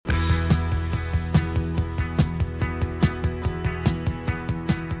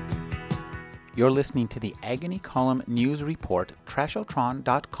You're listening to the Agony Column News Report,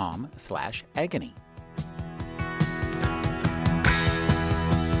 trashotron.com/agony.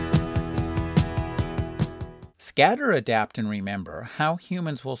 Scatter, Adapt, and Remember How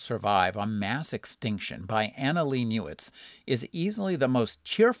Humans Will Survive on Mass Extinction by Annalee Newitz is easily the most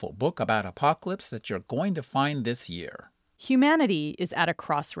cheerful book about apocalypse that you're going to find this year. Humanity is at a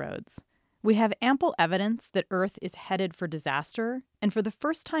crossroads. We have ample evidence that Earth is headed for disaster, and for the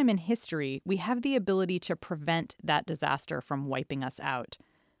first time in history, we have the ability to prevent that disaster from wiping us out.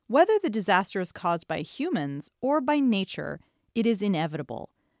 Whether the disaster is caused by humans or by nature, it is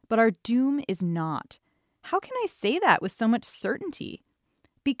inevitable. But our doom is not. How can I say that with so much certainty?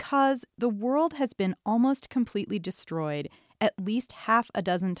 Because the world has been almost completely destroyed at least half a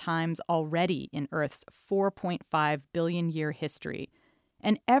dozen times already in Earth's 4.5 billion year history.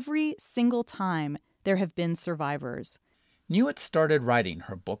 And every single time there have been survivors. Newitz started writing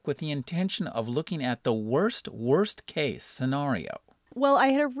her book with the intention of looking at the worst case scenario. Well, I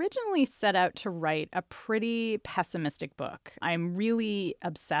had originally set out to write a pretty pessimistic book. I'm really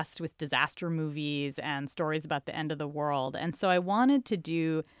obsessed with disaster movies and stories about the end of the world. And so I wanted to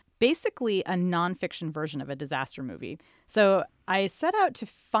do basically a nonfiction version of a disaster movie. So I set out to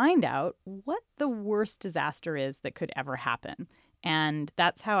find out what the worst disaster is that could ever happen. And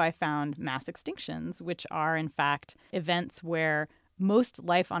that's how I found mass extinctions, which are, in fact, events where most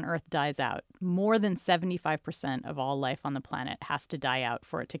life on Earth dies out. More than 75% of all life on the planet has to die out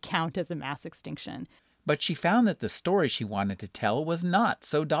for it to count as a mass extinction. But she found that the story she wanted to tell was not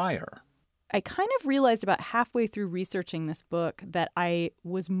so dire. I kind of realized about halfway through researching this book that I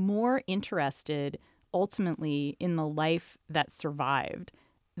was more interested ultimately in the life that survived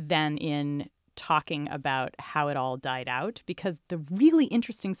than in talking about how it all died out, because the really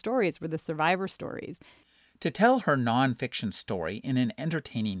interesting stories were the survivor stories. To tell her nonfiction story in an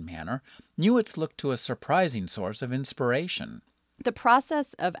entertaining manner, Newitz looked to a surprising source of inspiration. The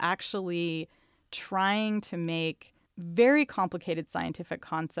process of actually trying to make very complicated scientific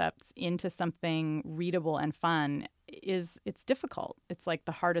concepts into something readable and fun it's difficult. It's like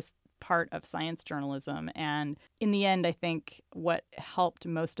the hardest part of science journalism. And in the end, I think what helped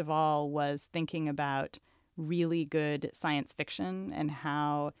most of all was thinking about really good science fiction and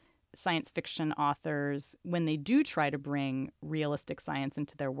how science fiction authors, when they do try to bring realistic science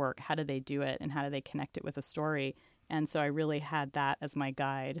into their work, how do they do it and how do they connect it with a story? And so I really had that as my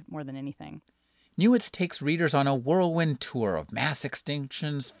guide more than anything. Newitz takes readers on a whirlwind tour of mass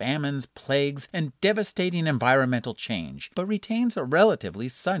extinctions, famines, plagues, and devastating environmental change, but retains a relatively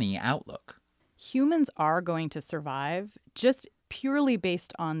sunny outlook. Humans are going to survive just purely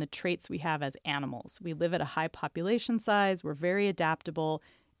based on the traits we have as animals. We live at a high population size. We're very adaptable.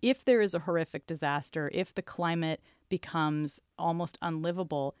 If there is a horrific disaster, if the climate becomes almost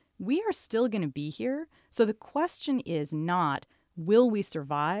unlivable, we are still going to be here. So the question is not, will we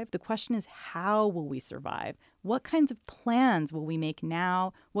survive? The question is, how will we survive? What kinds of plans will we make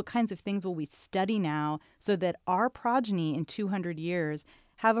now? What kinds of things will we study now so that our progeny in 200 years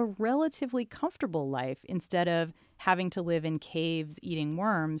have a relatively comfortable life instead of having to live in caves eating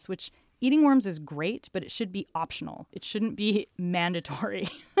worms, which eating worms is great, but it should be optional. It shouldn't be mandatory.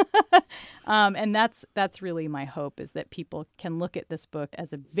 And that's really my hope, is that people can look at this book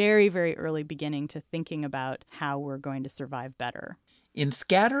as a very, very early beginning to thinking about how we're going to survive better. In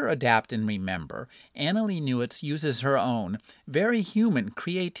Scatter, Adapt, and Remember, Annalee Newitz uses her own, very human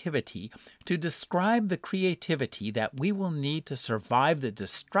creativity to describe the creativity that we will need to survive the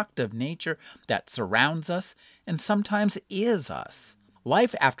destructive nature that surrounds us and sometimes is us.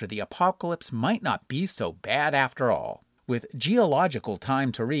 Life after the apocalypse might not be so bad after all. With geological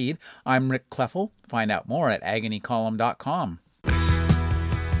time to read, I'm Rick Kleffel. Find out more at agonycolumn.com.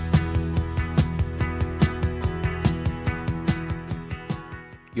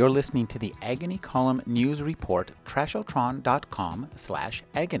 You're listening to the Agony Column News Report,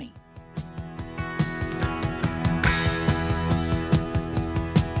 trashotron.com/agony.